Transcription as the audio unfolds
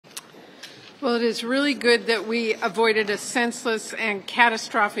Well, it is really good that we avoided a senseless and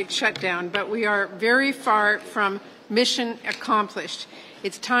catastrophic shutdown, but we are very far from mission accomplished.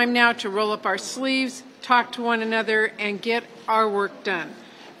 It's time now to roll up our sleeves, talk to one another, and get our work done.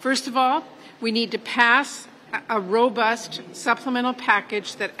 First of all, we need to pass a robust supplemental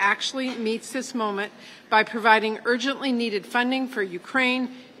package that actually meets this moment by providing urgently needed funding for Ukraine,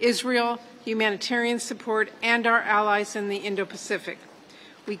 Israel, humanitarian support, and our allies in the Indo-Pacific.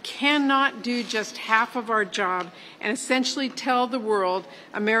 We cannot do just half of our job and essentially tell the world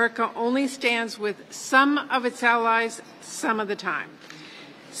America only stands with some of its allies some of the time.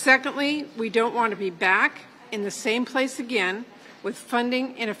 Secondly, we don't want to be back in the same place again with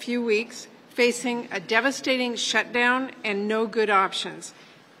funding in a few weeks, facing a devastating shutdown and no good options.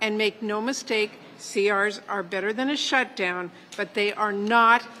 And make no mistake, CRs are better than a shutdown, but they are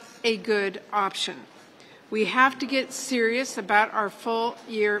not a good option. We have to get serious about our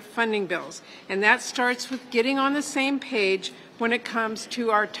full-year funding bills, and that starts with getting on the same page when it comes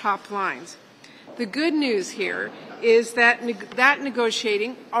to our top lines. The good news here is that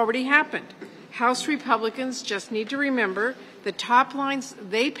negotiating already happened. House Republicans just need to remember the top lines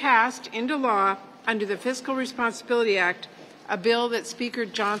they passed into law under the Fiscal Responsibility Act, a bill that Speaker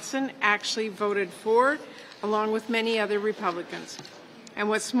Johnson actually voted for, along with many other Republicans. And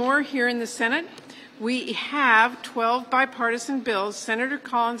what's more, here in the Senate, we have 12 bipartisan bills Senator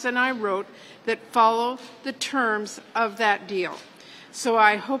Collins and I wrote that follow the terms of that deal. So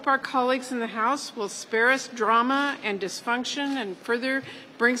I hope our colleagues in the House will spare us drama and dysfunction and further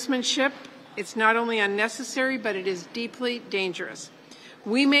brinksmanship. It's not only unnecessary, but it is deeply dangerous.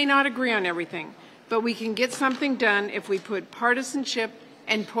 We may not agree on everything, but we can get something done if we put partisanship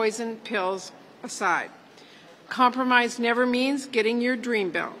and poison pills aside. Compromise never means getting your dream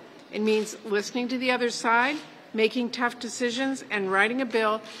bill. It means listening to the other side, making tough decisions, and writing a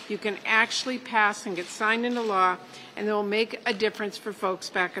bill you can actually pass and get signed into law, and that will make a difference for folks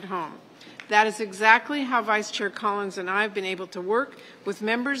back at home. That is exactly how Vice Chair Collins and I have been able to work with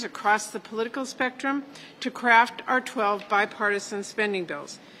members across the political spectrum to craft our 12 bipartisan spending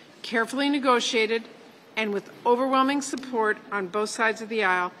bills, carefully negotiated and with overwhelming support on both sides of the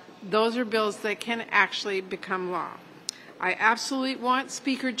aisle. Those are bills that can actually become law. I absolutely want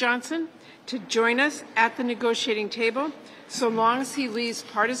Speaker Johnson to join us at the negotiating table so long as he leaves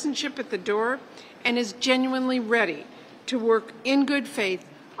partisanship at the door and is genuinely ready to work in good faith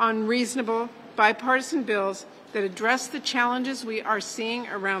on reasonable bipartisan bills that address the challenges we are seeing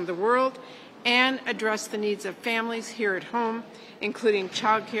around the world and address the needs of families here at home, including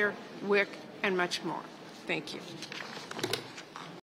childcare, WIC, and much more. Thank you.